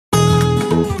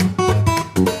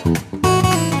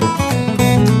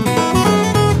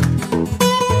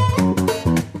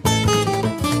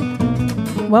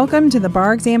Welcome to the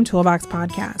Bar Exam Toolbox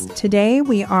podcast. Today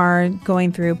we are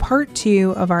going through part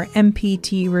 2 of our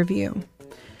MPT review.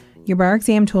 Your Bar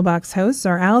Exam Toolbox hosts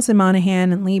are Alison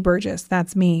Monahan and Lee Burgess.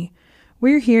 That's me.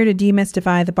 We're here to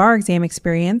demystify the bar exam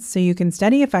experience so you can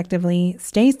study effectively,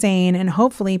 stay sane, and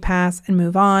hopefully pass and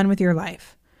move on with your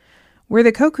life. We're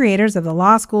the co-creators of the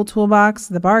Law School Toolbox,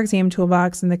 the Bar Exam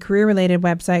Toolbox, and the career-related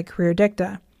website Career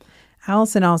Dicta.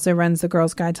 Allison also runs the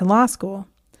Girls Guide to Law School.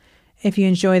 If you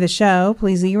enjoy the show,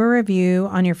 please leave a review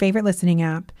on your favorite listening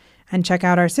app and check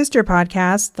out our sister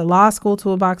podcast, the Law School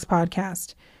Toolbox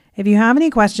podcast. If you have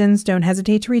any questions, don't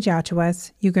hesitate to reach out to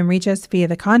us. You can reach us via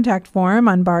the contact form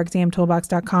on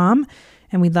barexamtoolbox.com,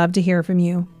 and we'd love to hear from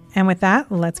you. And with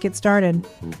that, let's get started.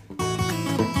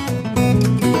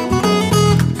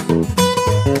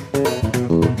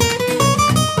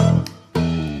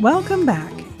 Welcome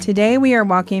back. Today we are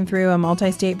walking through a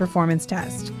multi-state performance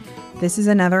test. This is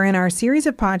another in our series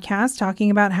of podcasts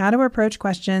talking about how to approach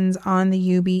questions on the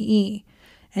UBE.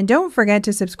 And don't forget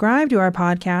to subscribe to our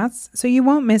podcasts so you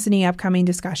won't miss any upcoming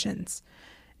discussions.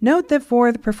 Note that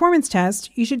for the performance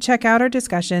test, you should check out our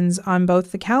discussions on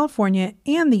both the California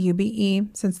and the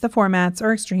UBE since the formats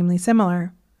are extremely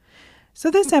similar. So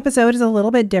this episode is a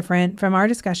little bit different from our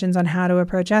discussions on how to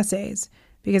approach essays,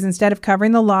 because instead of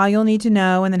covering the law you'll need to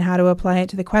know and then how to apply it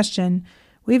to the question,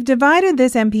 we've divided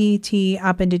this MPT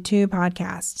up into 2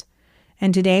 podcasts.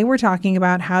 And today we're talking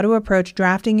about how to approach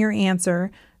drafting your answer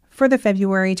for the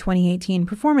February 2018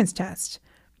 performance test.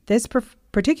 This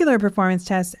particular performance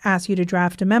test asks you to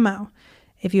draft a memo.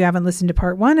 If you haven't listened to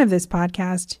part 1 of this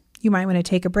podcast, you might want to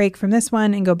take a break from this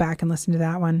one and go back and listen to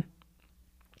that one.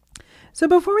 So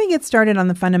before we get started on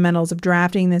the fundamentals of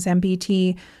drafting this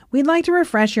MPT, we'd like to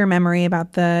refresh your memory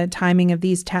about the timing of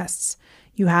these tests.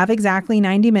 You have exactly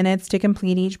 90 minutes to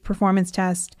complete each performance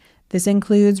test. This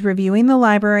includes reviewing the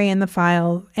library and the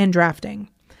file and drafting.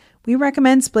 We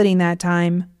recommend splitting that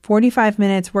time, 45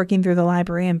 minutes working through the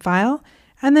library and file,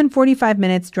 and then 45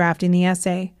 minutes drafting the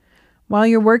essay. While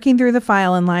you're working through the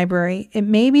file and library, it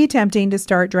may be tempting to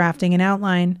start drafting an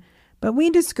outline, but we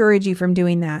discourage you from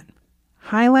doing that.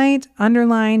 Highlight,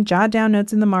 underline, jot down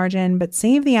notes in the margin, but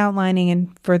save the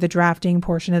outlining for the drafting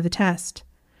portion of the test.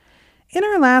 In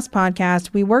our last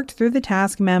podcast, we worked through the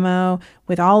task memo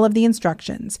with all of the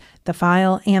instructions, the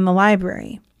file, and the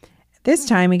library. This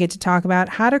time we get to talk about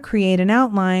how to create an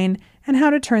outline and how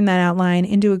to turn that outline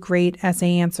into a great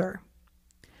essay answer.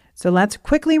 So let's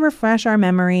quickly refresh our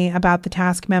memory about the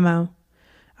task memo.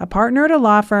 A partner at a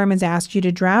law firm has asked you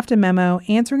to draft a memo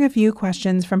answering a few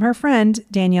questions from her friend,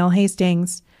 Danielle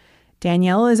Hastings.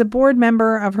 Danielle is a board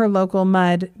member of her local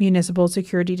MUD, Municipal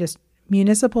Utility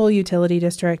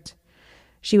District.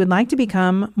 She would like to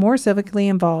become more civically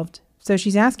involved, so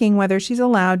she's asking whether she's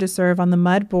allowed to serve on the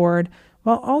MUD board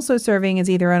while also serving as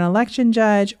either an election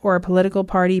judge or a political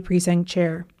party precinct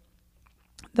chair.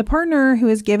 The partner who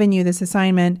has given you this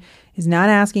assignment is not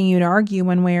asking you to argue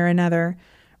one way or another.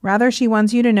 Rather, she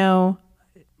wants to know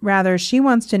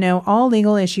all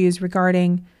legal issues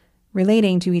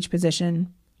relating to each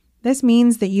position. This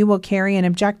means that you will carry an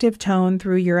objective tone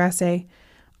through your essay.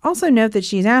 Also note that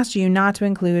she's asked you not to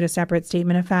include a separate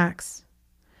statement of facts.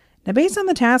 Now, based on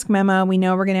the task memo, we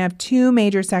know we're going to have 2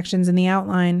 major sections in the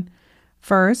outline.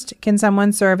 First, can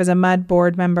someone serve as a MUD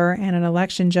board member and an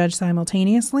election judge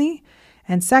simultaneously?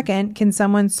 And second, can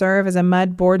someone serve as a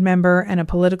MUD board member and a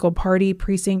political party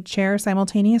precinct chair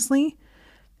simultaneously?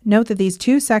 Note that these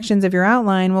 2 sections of your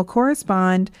outline will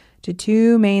correspond to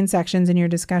 2 main sections in your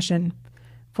discussion.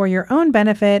 For your own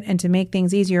benefit and to make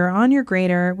things easier on your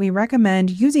grader, we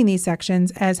recommend using these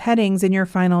sections as headings in your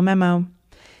final memo.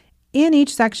 In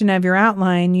each section of your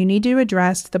outline, you need to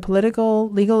address the political,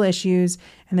 legal issues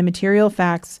and the material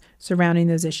facts surrounding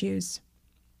those issues.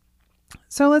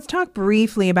 So let's talk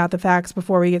briefly about the facts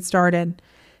before we get started.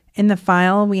 In the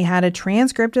file, we had a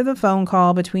transcript of the phone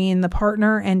call between the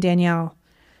partner and Danielle.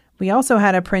 We also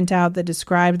had a printout that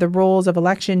described the roles of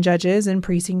election judges and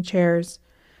precinct chairs.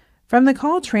 From the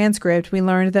call transcript, we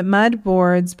learned that MUD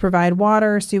boards provide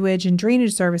water, sewage, and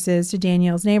drainage services to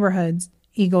Danielle's neighborhoods,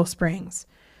 Eagle Springs.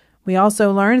 We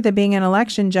also learned that being an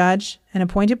election judge, an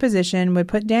appointed position, would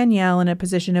put Danielle in a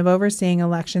position of overseeing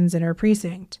elections in her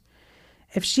precinct.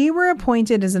 If she were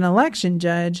appointed as an election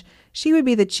judge, she would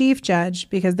be the chief judge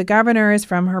because the governor is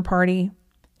from her party.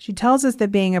 She tells us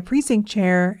that being a precinct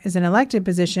chair is an elected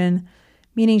position,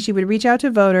 meaning she would reach out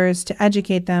to voters to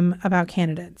educate them about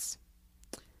candidates.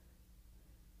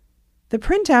 The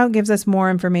printout gives us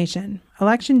more information.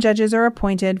 Election judges are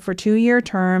appointed for 2-year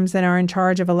terms and are in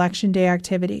charge of election day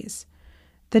activities.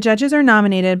 The judges are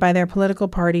nominated by their political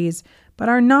parties, but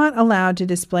are not allowed to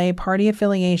display party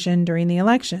affiliation during the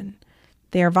election.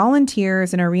 They are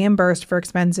volunteers and are reimbursed for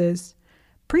expenses.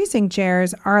 Precinct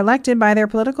chairs are elected by their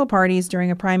political parties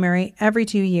during a primary every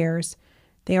 2 years.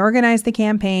 They organize the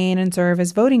campaign and serve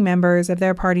as voting members of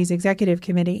their party's executive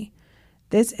committee.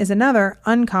 This is another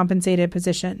uncompensated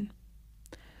position.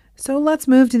 So let's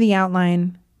move to the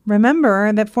outline.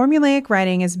 Remember that formulaic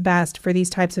writing is best for these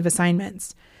types of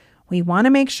assignments. We want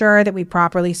to make sure that we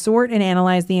properly sort and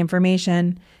analyze the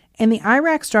information, and the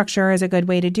IRAC structure is a good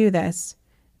way to do this.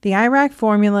 The IRAC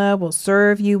formula will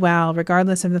serve you well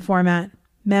regardless of the format,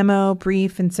 memo,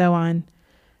 brief, and so on.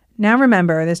 Now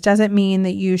remember, this doesn't mean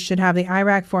that you should have the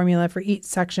IRAC formula for each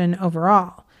section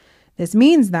overall. This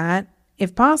means that,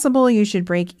 if possible, you should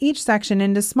break each section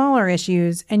into smaller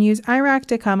issues and use IRAC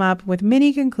to come up with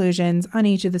mini conclusions on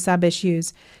each of the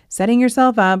sub-issues, setting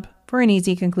yourself up for an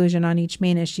easy conclusion on each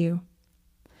main issue.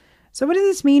 So what does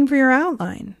this mean for your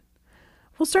outline?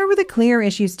 We'll start with a clear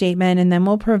issue statement, and then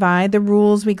we'll provide the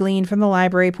rules we gleaned from the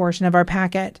library portion of our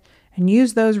packet and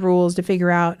use those rules to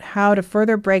figure out how to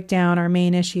further break down our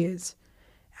main issues.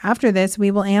 After this,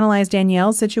 we will analyze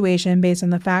Danielle's situation based on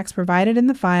the facts provided in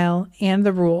the file and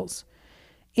the rules.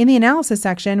 In the analysis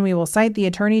section, we will cite the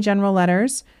Attorney General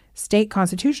letters, state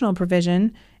constitutional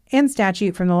provision, and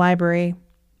statute from the library.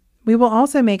 We will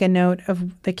also make a note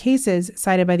of the cases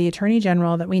cited by the Attorney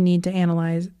General that we need to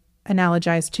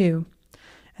analogize to.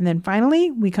 And then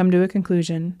finally, we come to a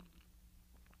conclusion.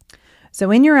 So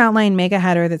in your outline, make a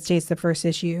header that states the first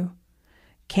issue.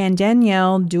 Can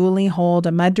Danielle duly hold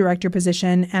a MUD director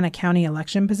position and a county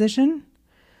election position?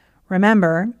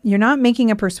 Remember, you're not making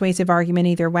a persuasive argument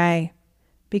either way.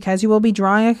 Because you will be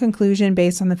drawing a conclusion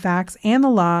based on the facts and the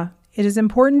law, it is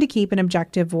important to keep an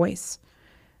objective voice.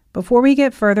 Before we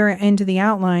get further into the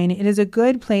outline, it is a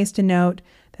good place to note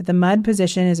that the MUD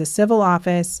position is a civil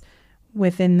office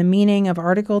within the meaning of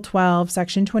Article 12,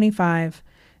 Section 25,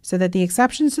 so that the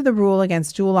exceptions to the rule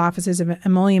against dual offices of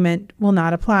emolument will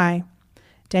not apply.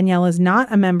 Danielle is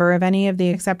not a member of any of the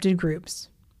accepted groups.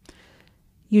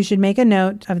 You should make a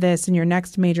note of this in your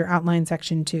next major outline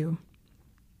section too.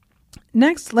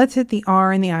 Next, let's hit the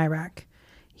R in the IRAC.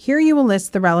 Here you will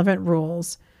list the relevant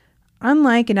rules.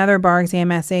 Unlike in other bar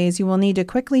exam essays, you will need to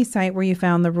quickly cite where you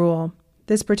found the rule.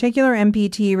 This particular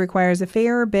MPT requires a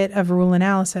fair bit of rule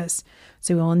analysis,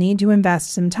 so we will need to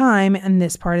invest some time in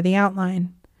this part of the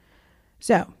outline.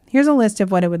 So, here's a list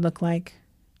of what it would look like.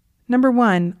 Number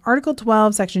 1, Article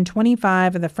 12, Section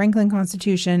 25 of the Franklin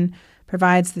Constitution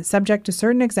provides that subject to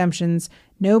certain exemptions,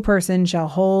 no person shall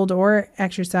hold or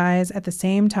exercise at the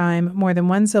same time more than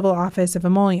one civil office of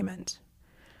emolument.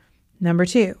 Number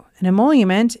 2, an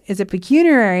emolument is a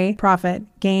pecuniary profit,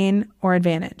 gain, or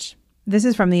advantage. This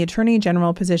is from the Attorney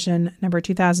General position number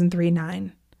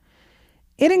 2003-9.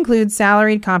 It includes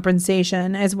salaried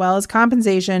compensation as well as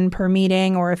compensation per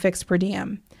meeting or a fixed per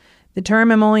diem. The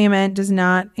term emolument does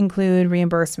not include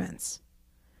reimbursements.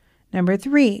 Number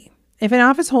 3, if an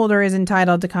office holder is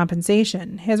entitled to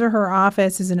compensation, his or her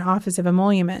office is an office of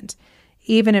emolument,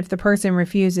 even if the person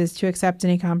refuses to accept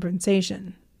any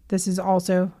compensation. This is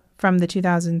also from the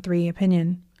 2003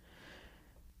 opinion.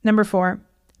 Number 4,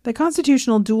 the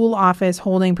constitutional dual office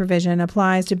holding provision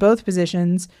applies to both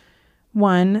positions,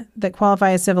 1, that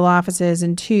qualify as civil offices,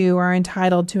 and 2, are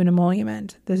entitled to an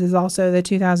emolument. This is also the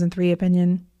 2003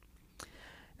 opinion.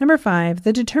 Number 5,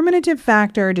 the determinative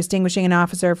factor distinguishing an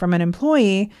officer from an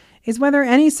employee is whether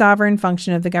any sovereign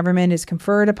function of the government is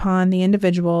conferred upon the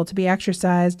individual to be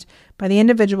exercised by the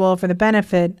individual for the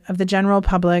benefit of the general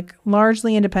public,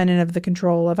 largely independent of the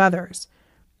control of others.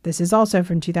 This is also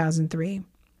from 2003.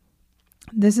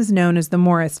 This is known as the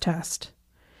Morris test.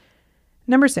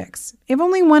 Number 6, if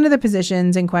only one of the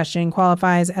positions in question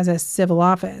qualifies as a civil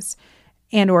office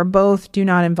and or both do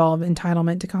not involve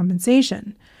entitlement to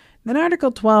compensation, then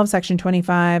Article 12, Section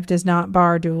 25 does not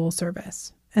bar dual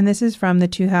service. And this is from the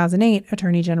 2008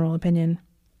 Attorney General opinion.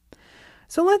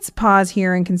 So let's pause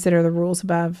here and consider the rules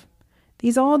above.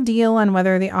 These all deal on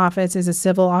whether the office is a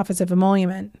civil office of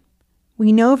emolument.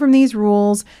 We know from these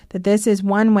rules that this is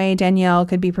one way Danielle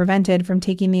could be prevented from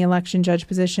taking the election judge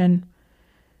position.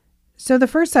 So the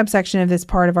first subsection of this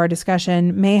part of our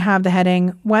discussion may have the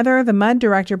heading, whether the MUD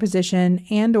director position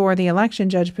and or the election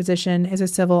judge position is a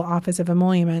civil office of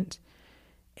emolument.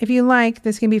 If you like,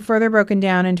 this can be further broken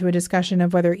down into a discussion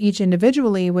of whether each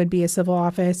individually would be a civil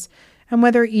office and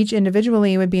whether each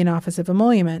individually would be an office of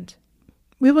emolument.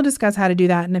 We will discuss how to do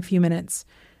that in a few minutes.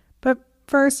 But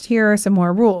first, here are some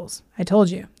more rules. I told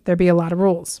you, there'd be a lot of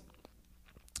rules.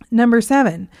 Number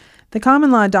 7, the common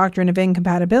law doctrine of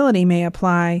incompatibility may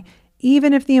apply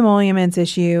even if the emoluments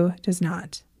issue does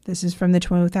not. This is from the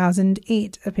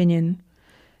 2008 opinion.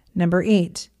 Number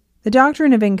 8, The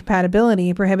doctrine of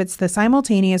incompatibility prohibits the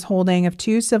simultaneous holding of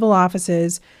two civil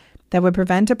offices that would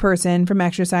prevent a person from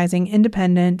exercising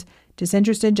independent,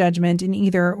 disinterested judgment in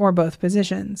either or both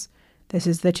positions. This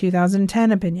is the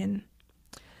 2010 opinion.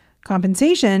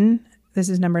 Compensation, this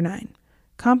is number 9.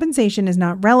 Compensation is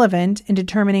not relevant in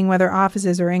determining whether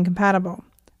offices are incompatible.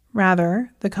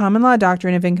 Rather, the common law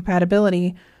doctrine of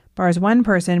incompatibility bars one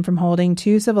person from holding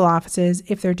two civil offices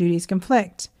if their duties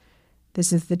conflict.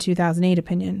 This is the 2008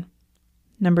 opinion.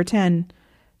 Number 10.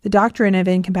 The doctrine of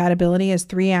incompatibility has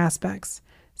 3 aspects: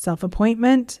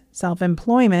 self-appointment,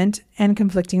 self-employment, and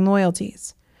conflicting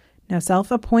loyalties. Now,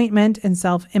 self-appointment and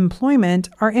self-employment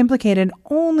are implicated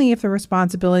only if the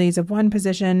responsibilities of one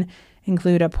position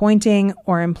include appointing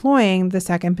or employing the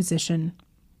second position.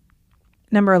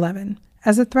 Number 11.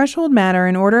 As a threshold matter,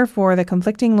 in order for the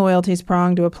conflicting loyalties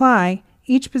prong to apply,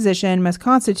 each position must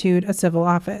constitute a civil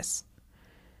office.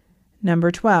 Number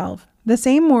 12. The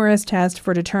same Morris test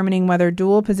for determining whether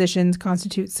dual positions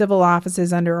constitute civil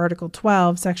offices under Article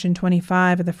 12, Section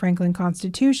 25 of the Franklin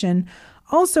Constitution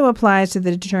also applies to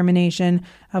the determination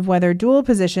of whether dual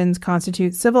positions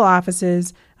constitute civil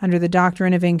offices under the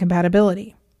doctrine of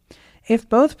incompatibility. If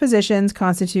both positions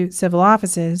constitute civil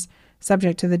offices,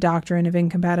 subject to the doctrine of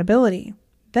incompatibility,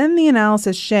 then the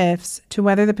analysis shifts to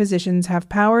whether the positions have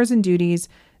powers and duties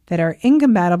that are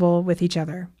incompatible with each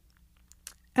other.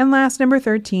 And last, number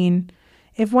 13,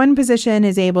 if one position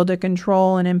is able to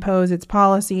control and impose its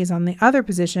policies on the other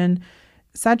position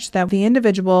such that the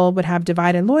individual would have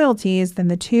divided loyalties, then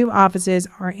the two offices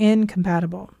are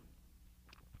incompatible.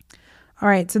 All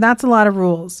right, so that's a lot of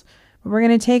rules, but we're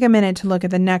going to take a minute to look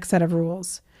at the next set of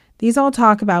rules. These all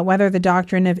talk about whether the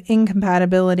doctrine of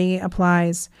incompatibility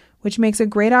applies, which makes a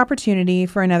great opportunity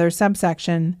for another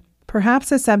subsection, perhaps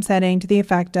a subsetting to the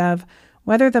effect of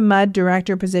whether the MUD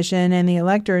director position and the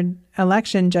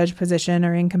election judge position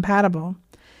are incompatible.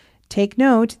 Take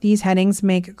note, these headings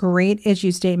make great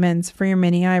issue statements for your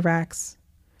mini IRACs.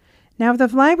 Now, if the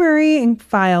library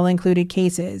file included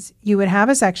cases, you would have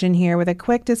a section here with a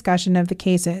quick discussion of the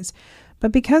cases.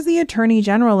 But because the Attorney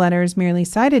General letters merely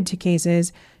cited 2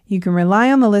 cases, you can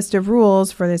rely on the list of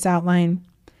rules for this outline.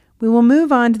 We will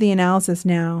move on to the analysis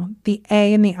now, the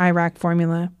A in the IRAC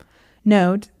formula.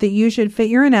 Note that you should fit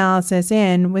your analysis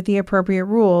in with the appropriate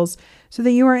rules so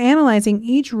that you are analyzing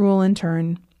each rule in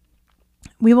turn.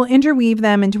 We will interweave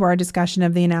them into our discussion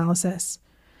of the analysis.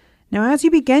 Now, as you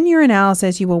begin your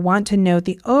analysis, you will want to note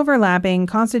the overlapping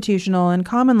constitutional and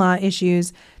common law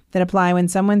issues that apply when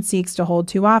someone seeks to hold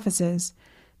 2 offices.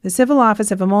 The civil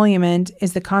office of emolument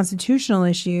is the constitutional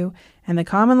issue, and the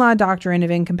common law doctrine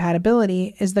of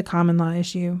incompatibility is the common law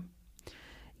issue.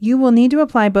 You will need to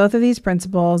apply both of these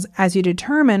principles as you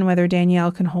determine whether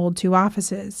Danielle can hold 2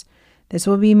 offices. This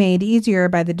will be made easier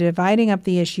by the dividing up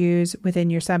the issues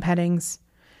within your subheadings.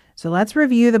 So let's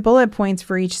review the bullet points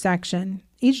for each section.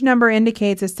 Each number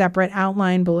indicates a separate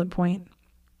outline bullet point.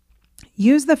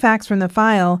 Use the facts from the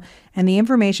file and the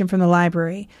information from the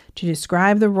library to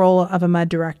describe the role of a MUD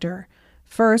director.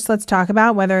 First, let's talk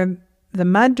about whether the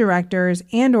MUD directors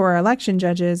and/or election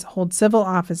judges hold civil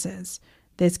offices.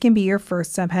 This can be your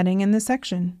first subheading in this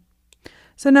section.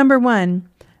 So number 1,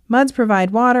 MUDs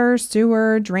provide water,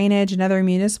 sewer, drainage, and other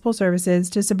municipal services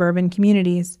to suburban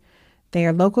communities. They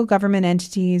are local government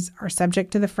entities, are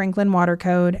subject to the Franklin Water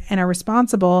Code, and are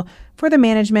responsible for the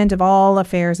management of all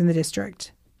affairs in the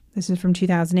district. This is from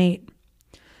 2008.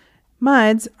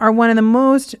 MUDs are one of the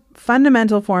most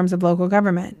fundamental forms of local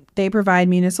government. They provide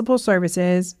municipal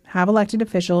services, have elected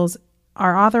officials,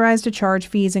 are authorized to charge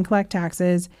fees and collect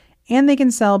taxes, and they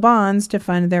can sell bonds to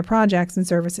fund their projects and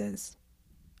services.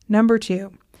 Number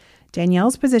 2,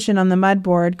 Danielle's position on the MUD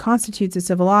board constitutes a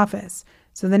civil office,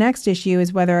 so the next issue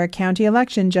is whether a county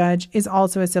election judge is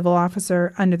also a civil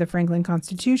officer under the Franklin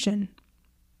Constitution.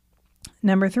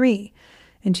 Number 3,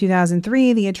 in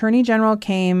 2003, the Attorney General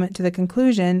came to the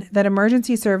conclusion that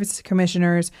emergency service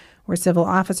commissioners were civil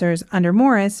officers under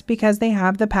Morris because they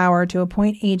have the power to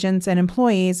appoint agents and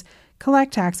employees,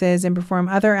 collect taxes, and perform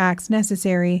other acts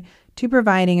necessary to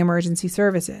providing emergency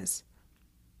services.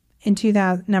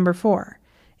 Number 4,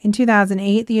 in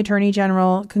 2008, the Attorney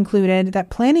General concluded that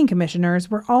planning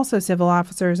commissioners were also civil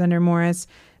officers under Morris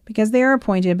because they are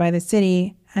appointed by the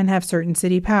city and have certain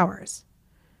city powers.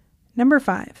 Number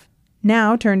 5,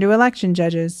 now turn to election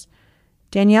judges.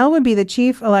 Danielle would be the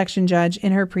chief election judge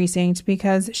in her precinct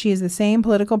because she is the same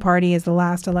political party as the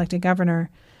last elected governor.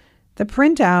 The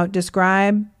printout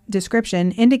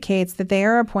description indicates that they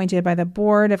are appointed by the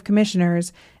Board of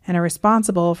Commissioners and are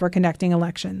responsible for conducting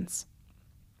elections.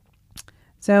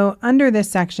 So under this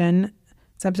section,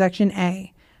 subsection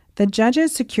A, The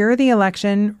judges secure the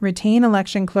election, retain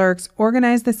election clerks,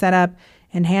 organize the setup,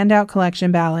 and hand out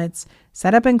collection ballots,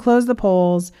 set up and close the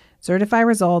polls, certify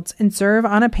results, and serve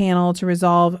on a panel to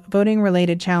resolve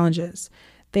voting-related challenges.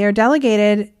 They are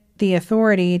delegated the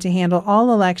authority to handle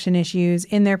all election issues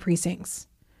in their precincts.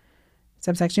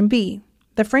 Subsection B.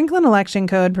 The Franklin Election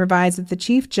Code provides that the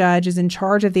chief judge is in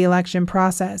charge of the election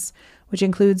process, which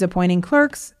includes appointing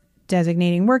clerks,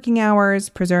 designating working hours,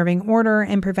 preserving order,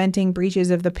 and preventing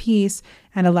breaches of the peace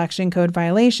and election code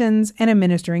violations, and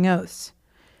administering oaths.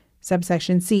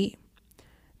 Subsection C.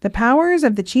 The powers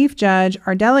of the chief judge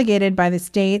are delegated by the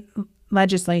state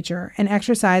legislature and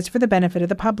exercised for the benefit of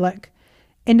the public,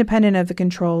 independent of the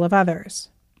control of others.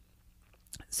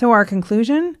 So our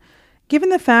conclusion? Given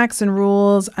the facts and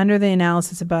rules under the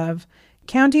analysis above,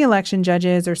 county election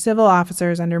judges are civil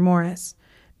officers under Morris.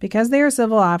 Because they are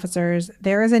civil officers,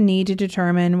 there is a need to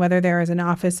determine whether there is an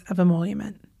office of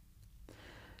emolument.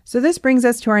 So this brings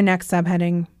us to our next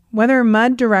subheading, whether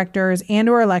MUD directors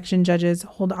and/or election judges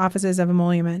hold offices of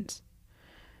emolument.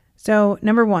 So,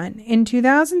 number 1, in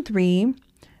 2003,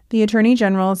 the Attorney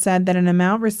General said that an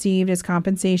amount received as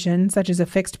compensation, such as a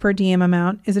fixed per diem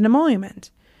amount, is an emolument.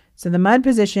 So the MUD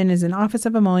position is an office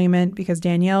of emolument because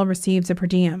Danielle receives a per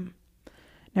diem.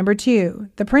 Number 2,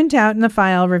 the printout in the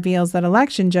file reveals that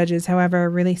election judges, however,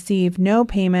 receive no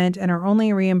payment and are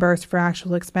only reimbursed for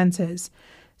actual expenses.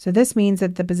 So this means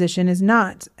that the position is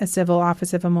not a civil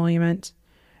office of emolument.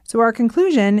 So our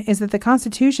conclusion is that the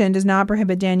Constitution does not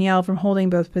prohibit Danielle from holding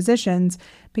both positions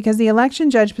because the election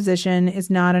judge position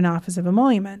is not an office of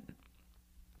emolument.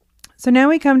 So now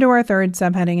we come to our third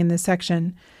subheading in this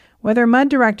section, whether MUD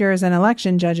directors and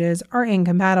election judges are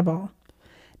incompatible.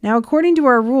 Now, according to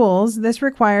our rules, this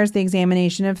requires the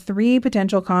examination of 3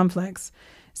 potential conflicts: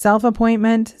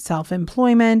 self-appointment,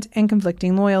 self-employment, and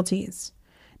conflicting loyalties.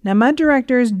 Now, MUD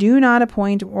directors do not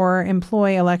appoint or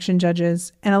employ election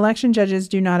judges, and election judges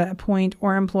do not appoint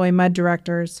or employ MUD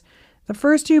directors. The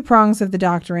first 2 prongs of the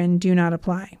doctrine do not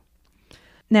apply.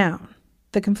 Now,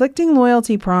 the conflicting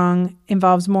loyalty prong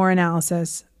involves more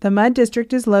analysis. The MUD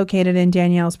district is located in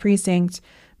Danielle's precinct.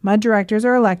 MUD directors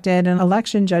are elected, and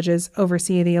election judges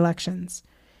oversee the elections.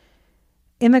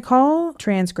 In the call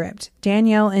transcript,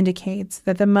 Danielle indicates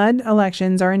that the MUD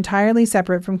elections are entirely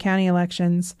separate from county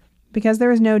elections. Because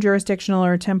there is no jurisdictional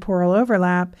or temporal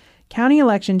overlap, county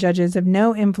election judges have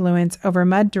no influence over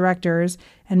MUD directors,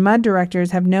 and MUD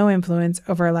directors have no influence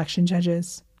over election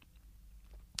judges.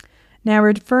 Now,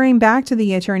 referring back to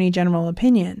the Attorney General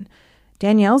opinion,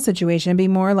 Danielle's situation would be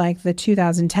more like the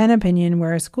 2010 opinion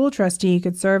where a school trustee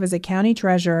could serve as a county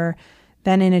treasurer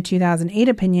than in a 2008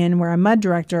 opinion where a MUD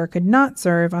director could not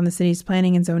serve on the city's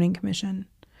Planning and Zoning Commission.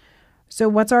 So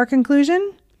what's our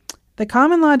conclusion? The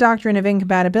common law doctrine of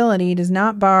incompatibility does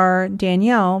not bar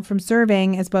Danielle from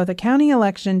serving as both a county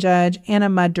election judge and a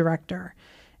MUD director,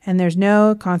 and there's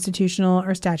no constitutional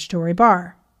or statutory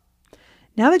bar.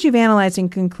 Now that you've analyzed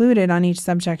and concluded on each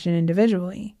subsection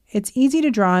individually, it's easy to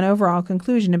draw an overall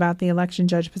conclusion about the election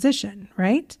judge position,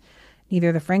 right?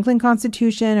 Neither the Franklin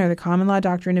Constitution or the common law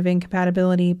doctrine of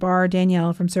incompatibility bar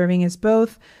Danielle from serving as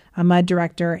both a MUD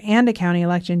director and a county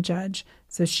election judge,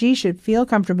 so she should feel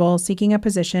comfortable seeking a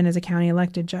position as a county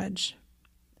elected judge.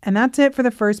 And that's it for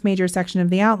the first major section of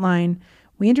the outline.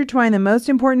 We intertwine the most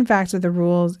important facts with the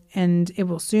rules, and it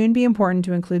will soon be important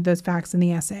to include those facts in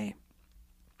the essay.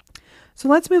 So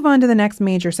let's move on to the next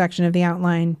major section of the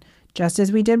outline. Just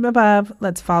as we did above,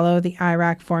 let's follow the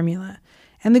IRAC formula.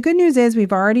 And the good news is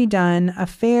we've already done a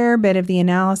fair bit of the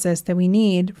analysis that we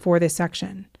need for this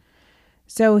section.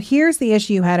 So here's the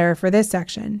issue header for this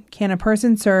section. Can a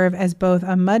person serve as both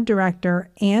a MUD director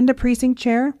and a precinct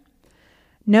chair?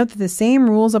 Note that the same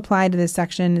rules apply to this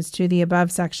section as to the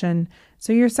above section,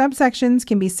 so your subsections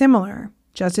can be similar.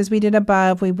 Just as we did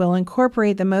above, we will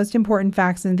incorporate the most important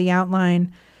facts into the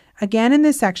outline. Again, in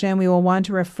this section, we will want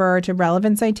to refer to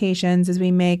relevant citations as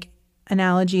we make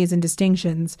analogies and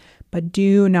distinctions, but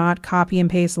do not copy and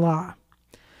paste law.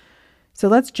 So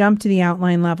let's jump to the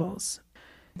outline levels.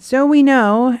 So we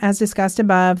know, as discussed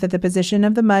above, that the position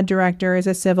of the MUD director is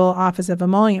a civil office of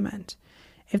emolument.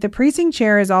 If the precinct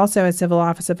chair is also a civil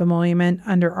office of emolument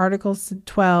under Article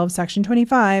 12, Section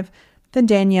 25, then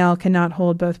Danielle cannot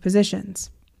hold both positions.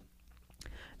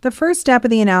 The first step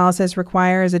of the analysis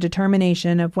requires a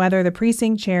determination of whether the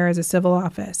precinct chair is a civil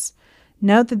office.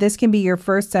 Note that this can be your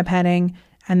first subheading,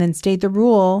 and then state the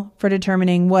rule for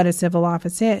determining what a civil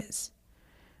office is.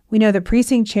 We know that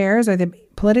precinct chairs are the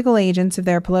political agents of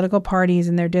their political parties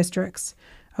in their districts.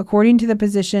 According to the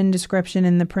position description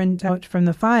in the printout from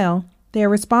the file, they are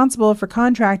responsible for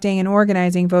contracting and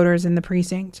organizing voters in the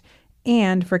precinct,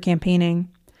 and for campaigning.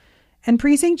 And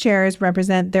precinct chairs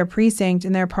represent their precinct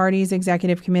in their party's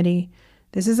executive committee.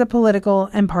 This is a political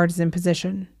and partisan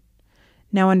position.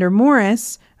 Now, under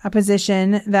Morris, a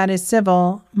position that is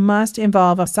civil must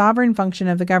involve a sovereign function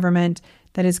of the government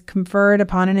that is conferred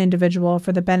upon an individual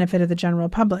for the benefit of the general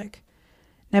public.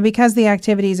 Now, because the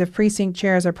activities of precinct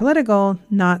chairs are political,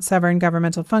 not sovereign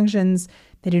governmental functions,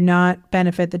 they do not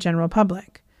benefit the general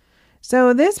public.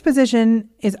 So this position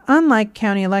is unlike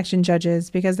county election judges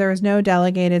because there is no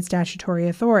delegated statutory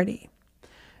authority.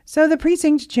 So the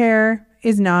precinct chair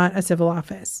is not a civil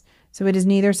office. So it is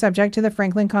neither subject to the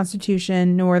Franklin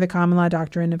Constitution nor the common law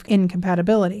doctrine of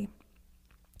incompatibility.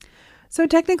 So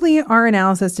technically, our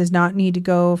analysis does not need to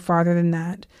go farther than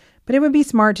that, but it would be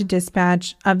smart to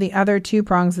dispatch of the other two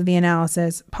prongs of the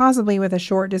analysis, possibly with a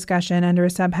short discussion under a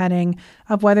subheading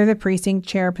of whether the precinct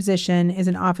chair position is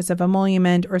an office of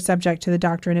emolument or subject to the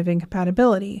doctrine of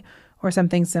incompatibility, or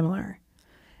something similar.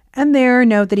 And there,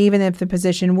 note that even if the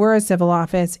position were a civil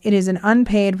office, it is an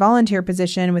unpaid volunteer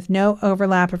position with no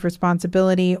overlap of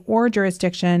responsibility or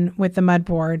jurisdiction with the MUD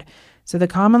board, so the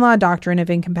common law doctrine of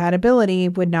incompatibility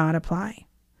would not apply.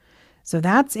 So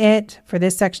that's it for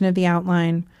this section of the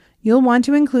outline. You'll want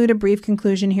to include a brief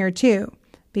conclusion here too.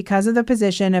 Because of the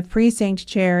position of precinct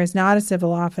chair is not a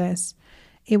civil office,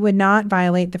 it would not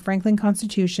violate the Franklin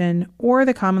Constitution or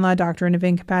the common law doctrine of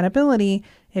incompatibility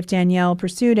if Danielle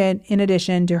pursued it in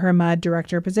addition to her MUD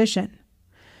director position.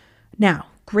 Now,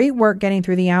 great work getting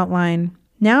through the outline.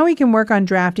 Now we can work on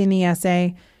drafting the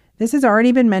essay. This has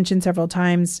already been mentioned several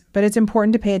times, but it's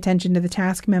important to pay attention to the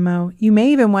task memo. You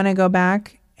may even want to go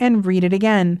back and read it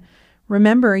again.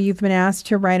 Remember, you've been asked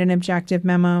to write an objective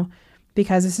memo.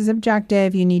 Because this is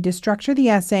objective, you need to structure the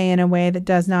essay in a way that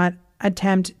does not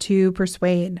attempt to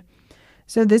persuade.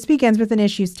 So this begins with an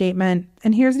issue statement,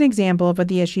 and here's an example of what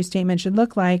the issue statement should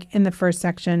look like in the first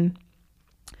section.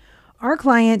 Our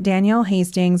client, Danielle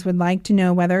Hastings, would like to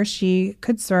know whether she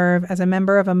could serve as a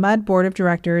member of a MUD board of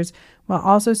directors while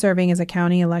also serving as a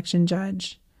county election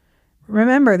judge.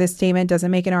 Remember, this statement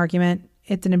doesn't make an argument.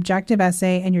 It's an objective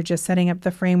essay, and you're just setting up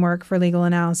the framework for legal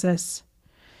analysis.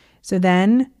 So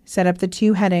then, set up the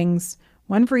two headings,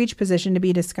 one for each position to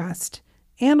be discussed,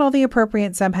 and all the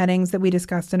appropriate subheadings that we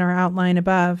discussed in our outline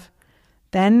above.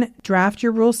 Then, draft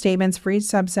your rule statements for each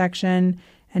subsection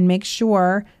and make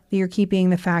sure that you're keeping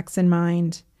the facts in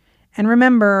mind. And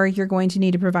remember, you're going to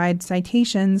need to provide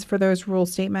citations for those rule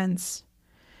statements.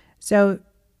 So,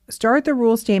 start the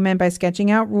rule statement by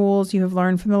sketching out rules you have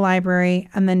learned from the library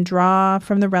and then draw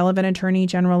from the relevant Attorney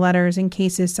General letters and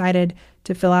cases cited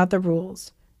to fill out the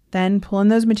rules. Then pull in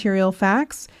those material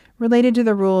facts related to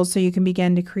the rules so you can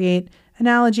begin to create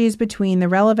analogies between the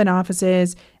relevant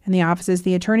offices and the offices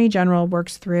the Attorney General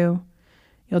works through.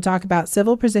 You'll talk about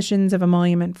civil positions of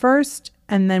emolument first,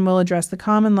 and then we'll address the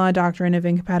common law doctrine of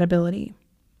incompatibility.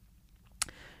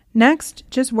 Next,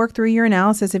 just work through your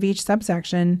analysis of each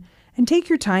subsection. And take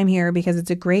your time here because it's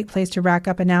a great place to rack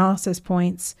up analysis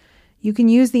points. You can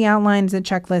use the outline as a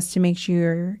checklist to make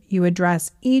sure you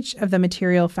address each of the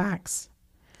material facts.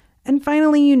 And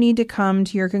finally, you need to come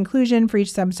to your conclusion for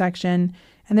each subsection,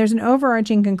 and there's an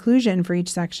overarching conclusion for each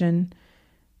section.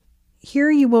 Here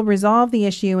you will resolve the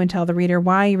issue and tell the reader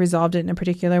why you resolved it in a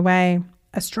particular way.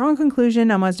 A strong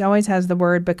conclusion almost always has the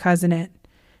word because in it.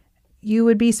 You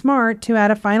would be smart to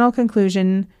add a final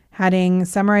conclusion heading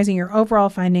summarizing your overall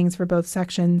findings for both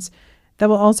sections. That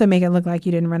will also make it look like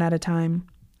you didn't run out of time.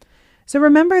 So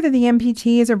remember that the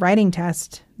MPT is a writing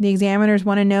test. The examiners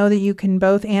want to know that you can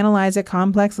both analyze a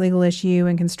complex legal issue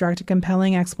and construct a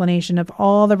compelling explanation of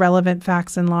all the relevant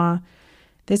facts in law.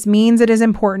 This means it is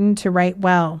important to write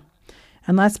well.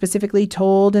 Unless specifically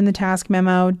told in the task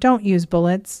memo, don't use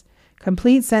bullets.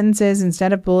 Complete sentences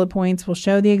instead of bullet points will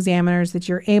show the examiners that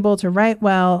you're able to write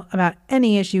well about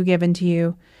any issue given to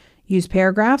you. Use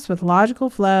paragraphs with logical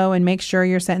flow and make sure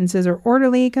your sentences are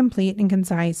orderly, complete, and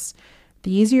concise.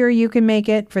 The easier you can make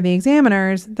it for the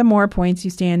examiners, the more points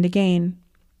you stand to gain.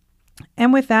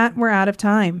 And with that, we're out of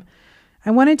time.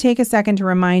 I want to take a second to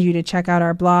remind you to check out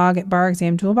our blog at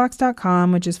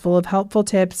barexamtoolbox.com, which is full of helpful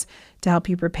tips to help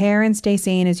you prepare and stay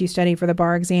sane as you study for the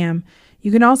bar exam.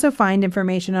 You can also find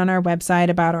information on our website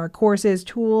about our courses,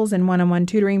 tools, and one-on-one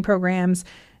tutoring programs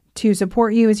to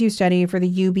support you as you study for the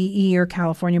UBE or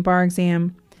California bar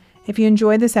exam. If you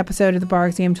enjoyed this episode of the Bar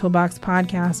Exam Toolbox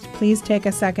podcast, please take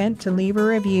a second to leave a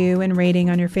review and rating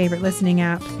on your favorite listening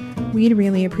app. We'd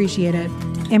really appreciate it.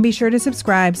 And be sure to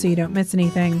subscribe so you don't miss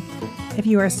anything. If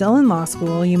you are still in law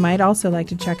school, you might also like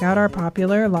to check out our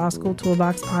popular Law School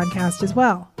Toolbox podcast as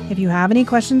well. If you have any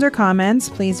questions or comments,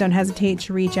 please don't hesitate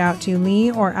to reach out to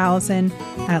Lee or Alison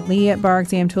at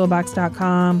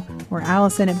lee@barexamtoolbox.com or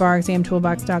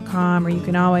Alison@barexamtoolbox.com, or you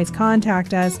can always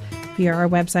contact us via our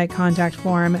website contact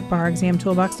form at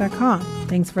barexamtoolbox.com.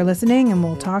 Thanks for listening, and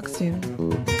we'll talk soon.